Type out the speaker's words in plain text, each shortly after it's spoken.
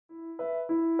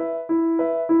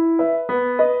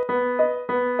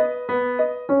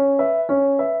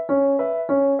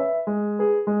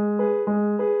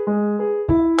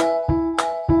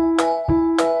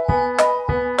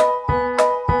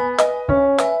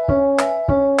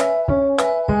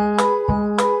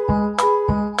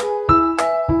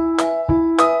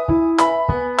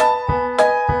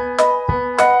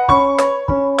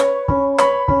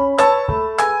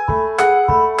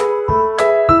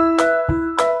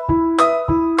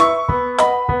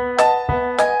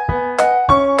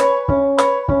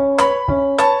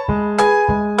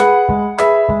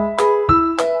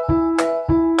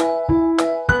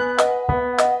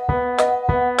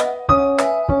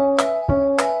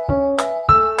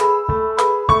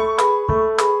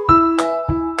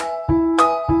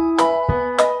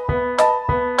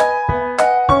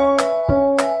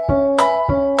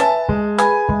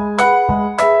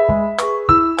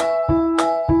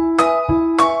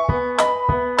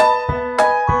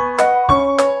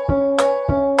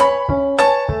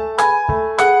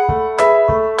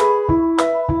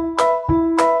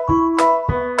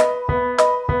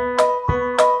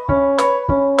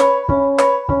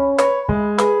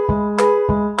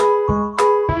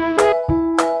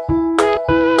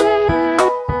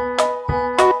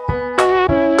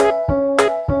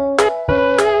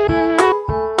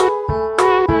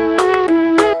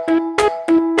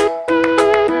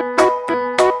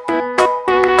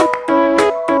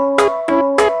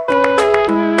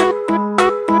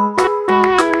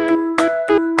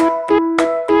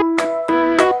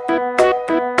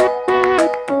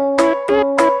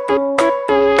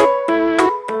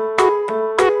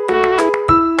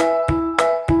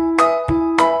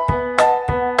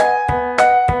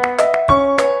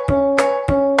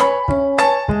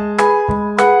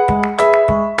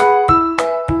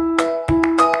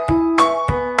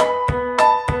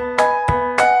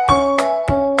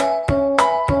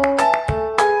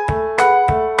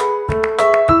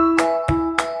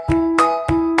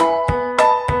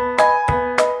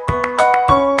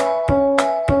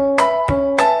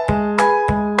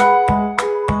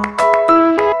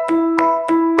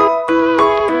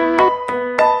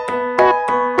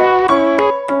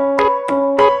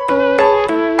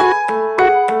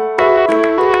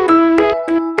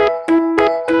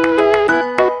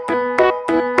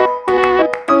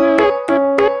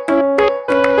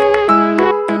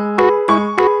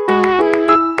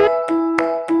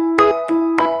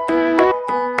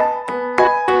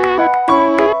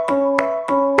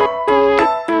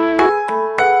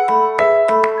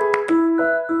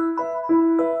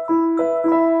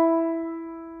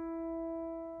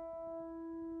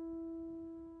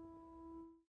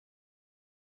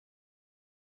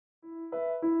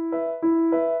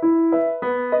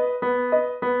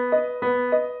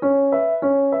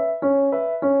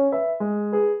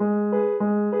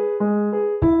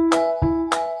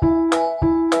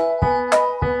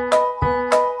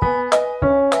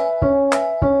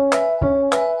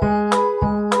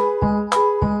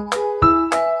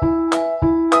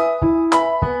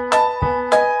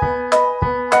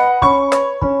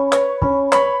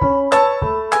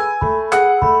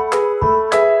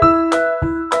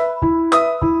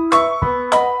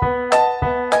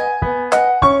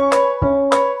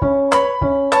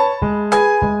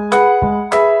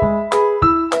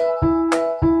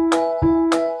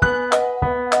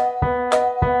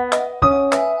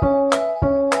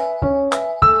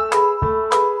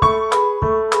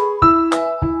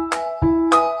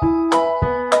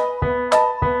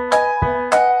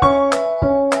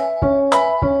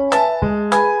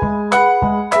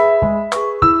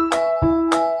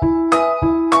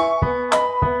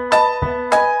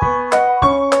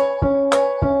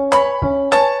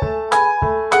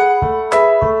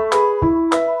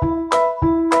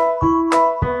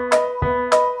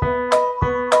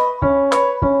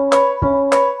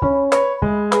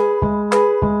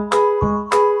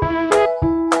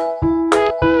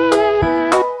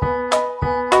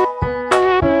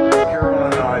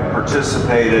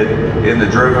participated in the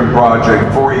Driven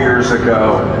Project 4 years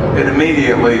ago and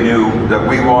immediately knew that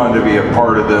we wanted to be a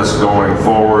part of this going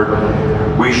forward.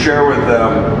 We share with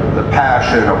them the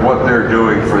passion of what they're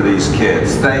doing for these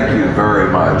kids. Thank you very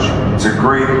much. It's a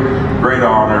great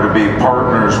honor to be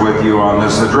partners with you on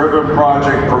this. The Driven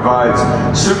Project provides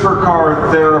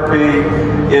Supercar Therapy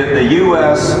in the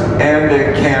US and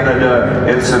in Canada.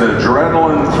 It's an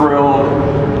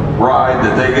adrenaline-thrilled ride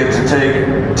that they get to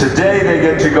take. Today they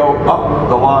get to go up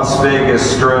the Las Vegas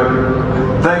Strip.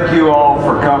 Thank you all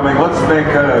for coming. Let's make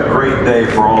a great day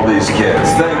for all these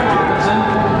kids. Thank you.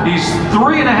 He's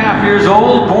 3.5 years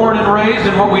old, born and raised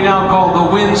in what we now call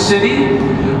the Wind City.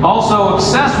 Also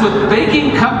obsessed with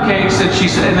baking cupcakes that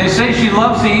and they say she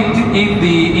loves to eat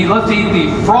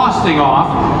the frosting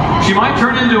off. She might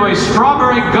turn into a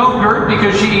strawberry go-gurt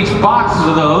because she eats boxes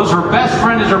of those. Her best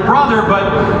friend is her brother,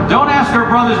 but don't ask her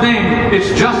brother's name. It's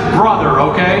just brother,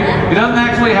 okay? He doesn't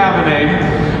actually have a name.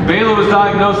 Bayla was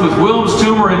diagnosed with Wilms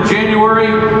tumor in January,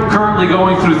 currently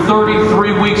going through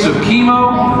 33 weeks of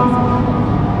chemo.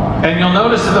 And you'll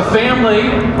notice that the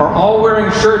family are all wearing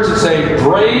shirts that say,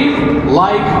 "Brave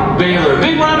like Baylor."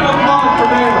 Big round of applause for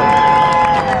Baylor.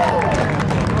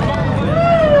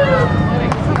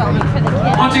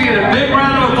 Once again, a big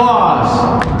round of applause.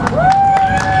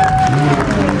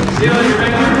 See you later,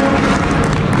 Baylor.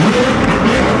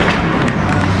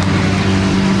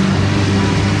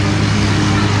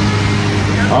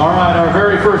 All right, our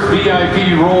very first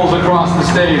VIP rolls across the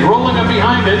stage. Rolling up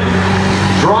behind it,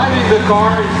 driving the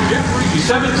car is Jeffrey. She's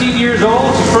 17 years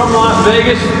old. She's from Las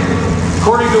Vegas.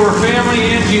 According to her family,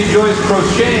 Angie enjoys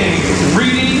crocheting,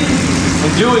 reading,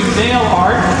 and doing nail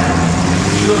art.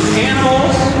 She loves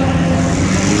animals.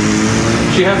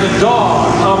 She has a dog,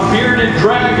 a bearded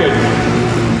dragon,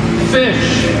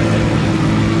 fish,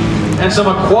 and some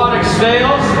aquatic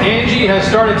snails. Angie has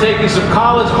started taking some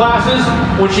college classes.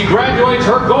 When she graduates,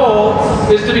 her goal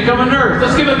is to become a nurse.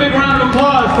 Let's give a big round of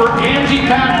applause for Angie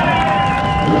Patton.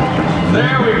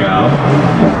 There we go.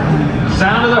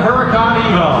 Sound of the Huracan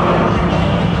Evo.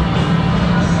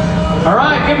 All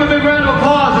right, give them a big round of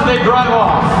applause as they drive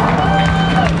off.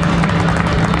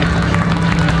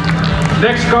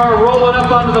 Next car rolling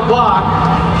up onto the block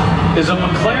is a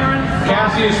McLaren.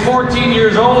 Cassie is 14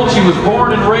 years old. She was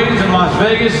born and raised in Las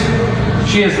Vegas.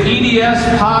 She has EDS,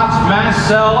 POTS, mast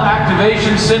cell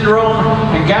activation syndrome,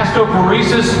 and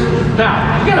gastroparesis.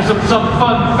 Now, we got some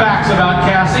fun facts about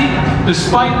Cassie.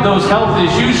 Despite those health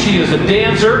issues, she is a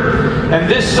dancer, and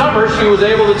this summer she was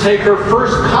able to take her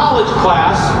first college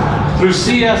class through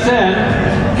CSN.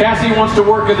 Cassie wants to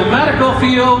work in the medical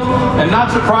field, and not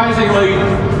surprisingly,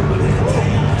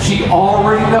 she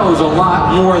already knows a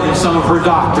lot more than some of her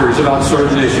doctors about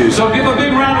certain issues. So give a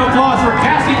big round of applause for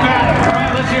Cassie Patton. All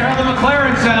right, let's hear how the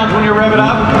McLaren sounds when you rev it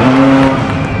up.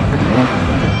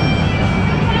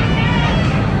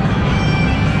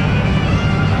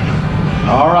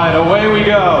 All right, away we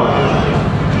go.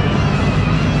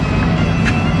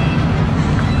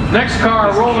 Next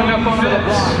car rolling up on the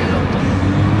block.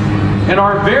 And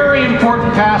our very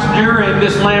important passenger in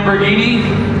this Lamborghini,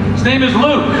 his name is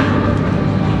Luke.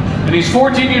 And he's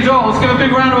 14 years old. Let's give a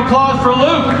big round of applause for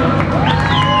Luke.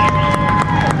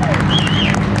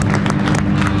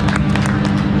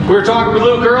 We were talking with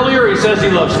Luke earlier. He says he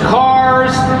loves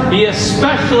cars. He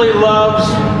especially loves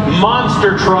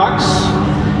monster trucks.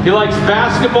 He likes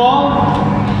basketball.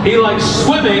 He likes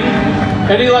swimming.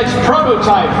 And he likes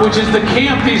Prototype, which is the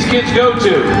camp these kids go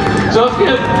to. So let's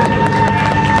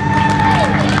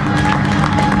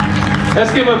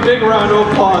give a big round of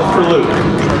applause for Luke.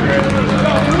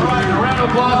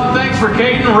 Applause and thanks for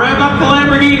Caden. Rev up the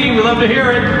Lamborghini. We love to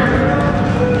hear it.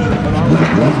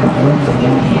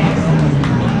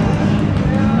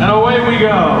 And away we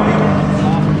go.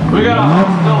 We got a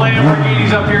host of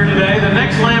Lamborghinis up here today. The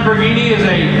next Lamborghini is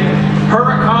a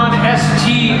Huracan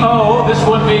STO. This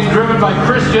one being driven by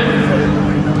Christian.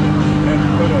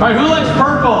 All right, who likes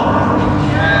purple?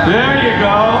 There you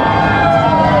go.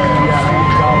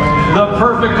 The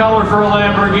perfect color for a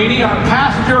Lamborghini. Our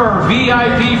passenger, our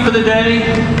VIP for the day,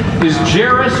 is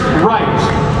Jairus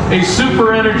Wright, a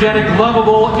super energetic,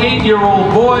 lovable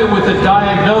 8-year-old boy with a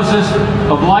diagnosis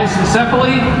of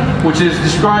lysencephaly, which is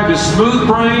described as smooth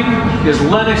brain, is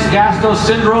Lennox-Gastaut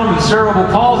syndrome, and cerebral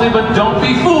palsy. But don't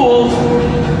be fooled,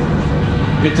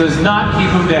 it does not keep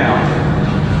him down.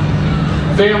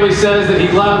 Family says that he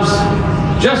loves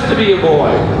just to be a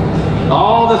boy.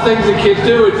 All the things that kids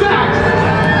do. In fact,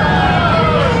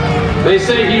 they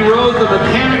say he rode the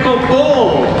mechanical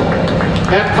bull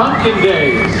at Pumpkin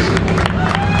Days.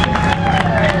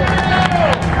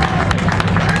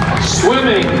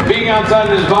 swimming, being outside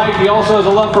of his bike. He also has a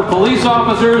love for police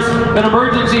officers and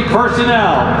emergency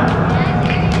personnel.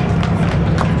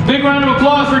 Big round of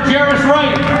applause for Jarvis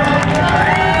Wright.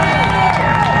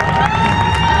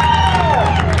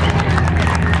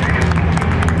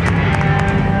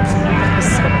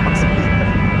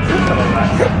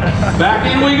 Back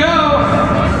in we go.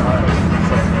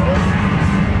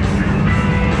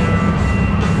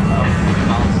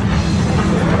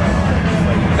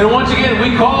 And once again,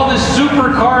 we call this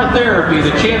Supercar Therapy,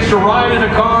 the chance to ride in a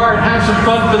car and have some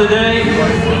fun for the day.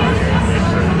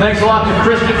 Thanks a lot to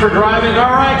Christian for driving.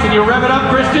 All right, can you rev it up,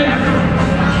 Christian?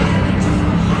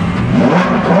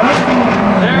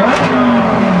 There we go.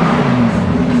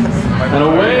 And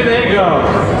away they go.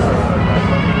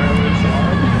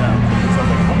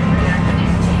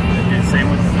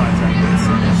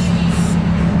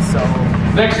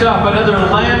 Next up, another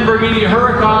Lamborghini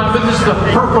Huracan, but this is the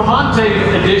Performante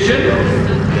edition.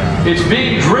 It's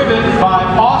being driven by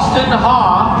Austin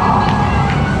Ha.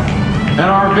 And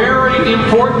our very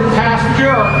important passenger,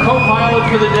 our co-pilot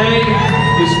for the day,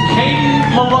 is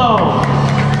Caden Malone.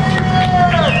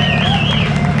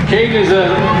 Caden is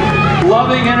a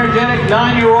loving, energetic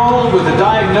 9-year-old with a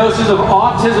diagnosis of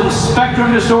autism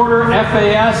spectrum disorder,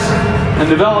 FAS, and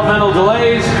developmental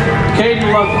delays.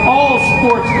 Caden loves all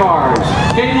sports cars.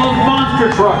 Caden loves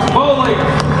monster trucks, bowling,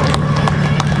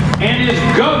 and his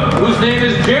goat, whose name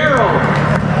is Gerald.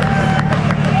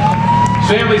 His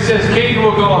family says Caden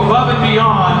will go above and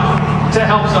beyond to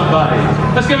help somebody.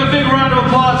 Let's give a big round of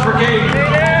applause for Caden.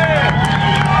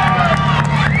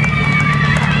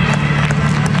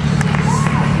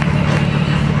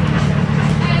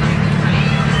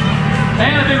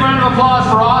 And a big round of applause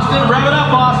for Austin. Rev it up,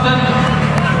 Austin.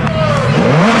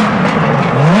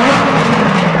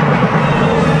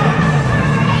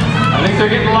 I think they're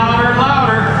getting louder and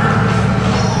louder.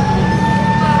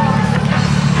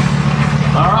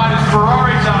 All right, it's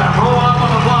Ferrari time. Roll up on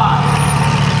the block.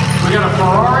 We got a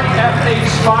Ferrari F8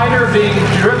 Spider being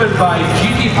driven by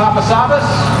Gigi Papasavas.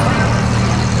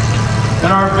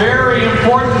 And our very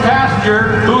important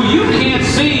passenger, who you can't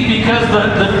see because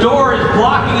the door is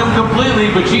blocking him completely,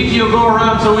 but Gigi will go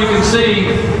around so we can see,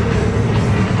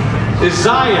 is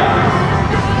Zaya.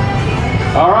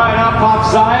 All right, out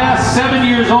pops Zaya, 7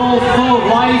 years old, full of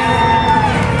life.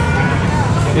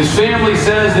 His family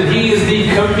says that he is the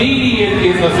comedian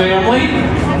in the family.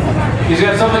 He's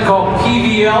got something called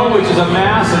PVL, which is a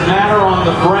mass and matter on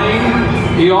the brain.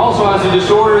 He also has a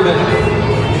disorder that,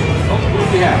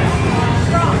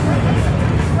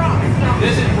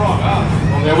 This is Bronx.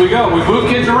 Oh, there we go. We move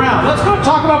kids around. Let's go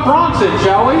talk about Bronx then,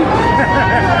 shall we?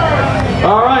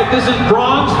 All right, this is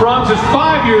Bronx. Bronx is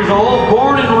 5 years old,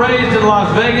 born and raised in Las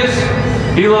Vegas.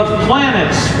 He loves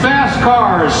planets, fast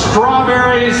cars,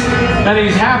 strawberries, and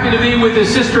he's happy to be with his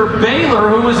sister Baylor,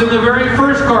 who was in the very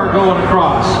first car going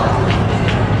across.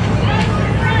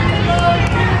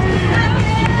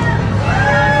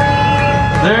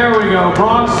 There we go,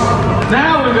 Bronx.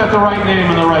 Now we've got the right name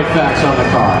and the right facts on the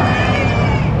car.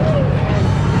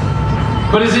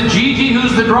 But is it Gigi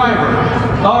who's the driver?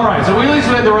 All right, so we at least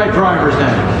had the right driver's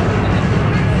name.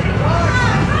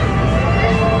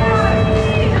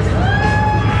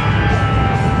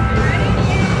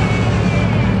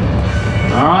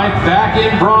 All right, back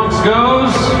in Bronx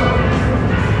goes.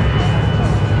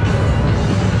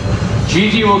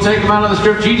 Gigi will take him out of the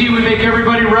strip. Gigi, we make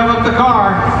everybody rev up the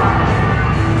car.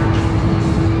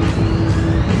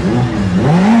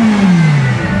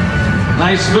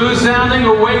 Nice smooth sounding,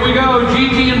 away we go,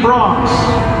 Gigi and Bronx.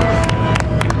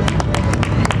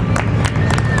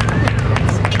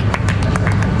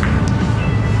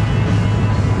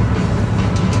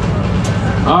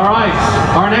 All right,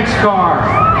 our next car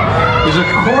is a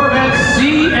Corvette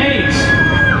C8.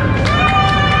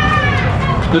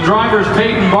 The driver's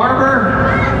Peyton Barber,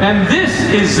 and this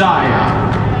is Zaya.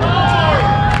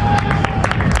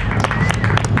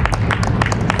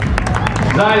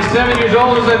 Zaya's 7 years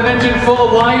old, as I mentioned, full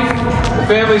of life. The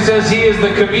family says he is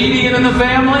the comedian in the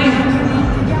family.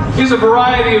 He has a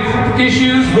variety of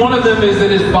issues. One of them is that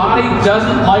his body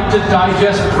doesn't like to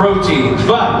digest proteins.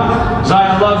 But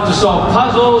Zaya loves to solve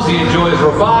puzzles. He enjoys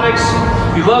robotics.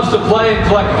 He loves to play and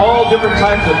collect all different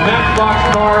types of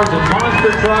Matchbox cars and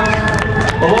monster trucks,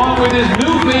 along with his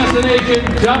new fascination,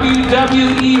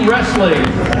 WWE wrestling.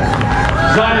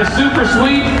 Zaya's super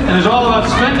sweet and is all about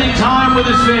spending time with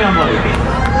his family.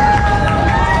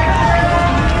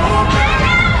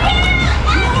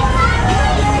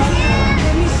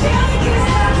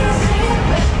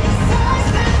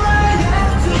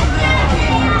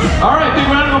 All right, big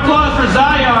round of applause for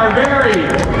Zaya, our very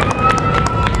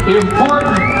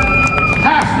important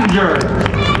passenger.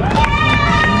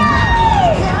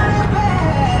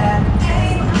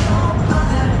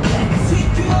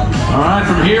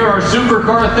 our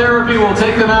Supercar Therapy. We'll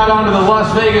take them out onto the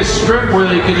Las Vegas Strip where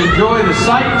they can enjoy the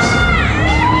sights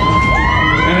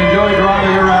and enjoy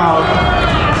driving around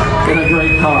in a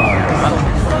great car.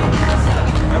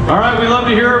 All right, we love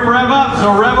to hear them rev up,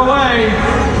 so rev away.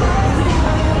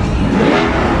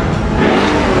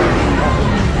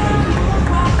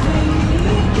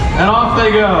 And off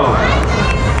they go.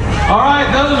 All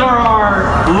right, those are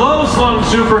our low-slung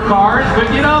supercars,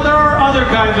 but you know, there are other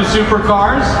kinds of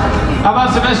supercars. How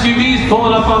about some SUVs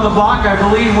pulling up on the block? I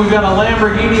believe we've got a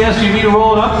Lamborghini SUV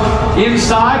rolling up.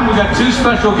 Inside, we've got two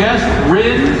special guests,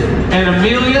 Rin and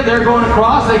Amelia. They're going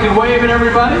across. They can wave at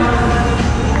everybody.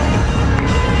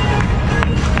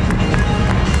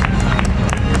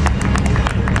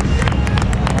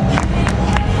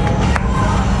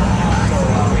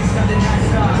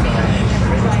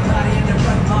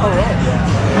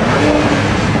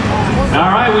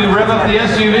 We rev up the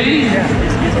SUV,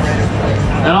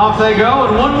 and off they go.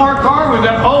 And one more car, we've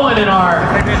got Owen in our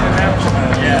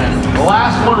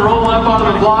last one rolling up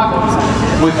onto the block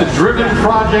with the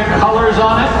DrivenProject colors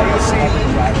on it.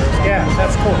 Yeah,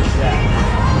 that's cool.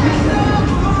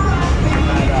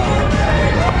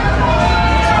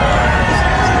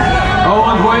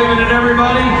 Owen's waving at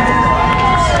everybody.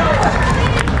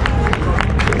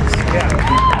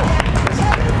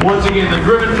 Once again, the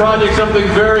DrivenProject, something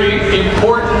very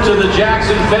important to the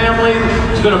Jackson family.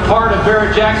 It's been a part of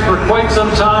Barrett Jackson for quite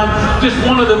some time. Just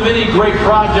one of the many great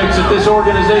projects that this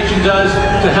organization does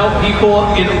to help people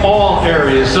in all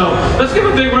areas. So let's give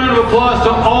a big round of applause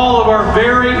to all of our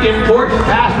very important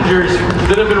passengers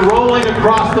that have been rolling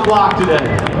across the block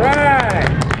today. Right.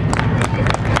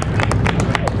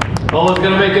 Owen's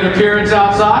going to make an appearance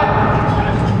outside.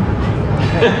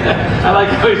 I like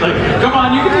how he's like, come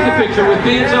on, you can take a picture with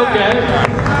me, it's okay.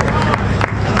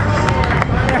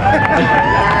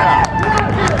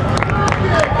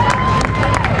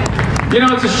 You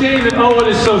know, it's a shame that Owen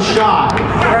is so shy.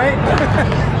 Right?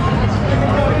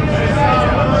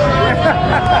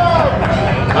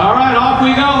 All right, off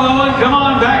we go, Owen. Come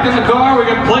on, back in the car. We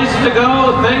got places to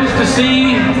go, things to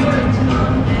see.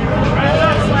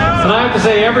 And I have to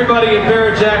say, everybody at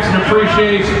Barrett Jackson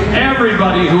appreciates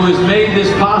everybody who has made this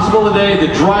possible today,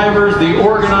 the drivers, the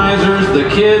organizers, the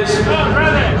kids,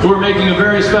 who are making a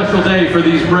very special day for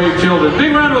these brave children.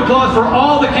 Big round of applause for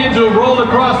all the kids who have rolled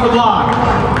across the block.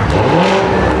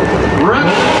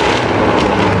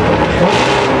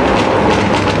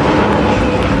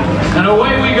 And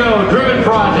away we go,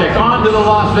 DrivenProject onto the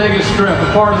Las Vegas Strip,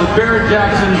 a part of the Barrett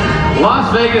Jackson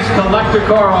Las Vegas Collector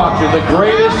Car Auction, the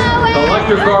greatest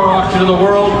collector car auction in the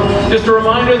world. Just a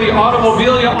reminder, the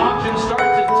Automobilia auction starts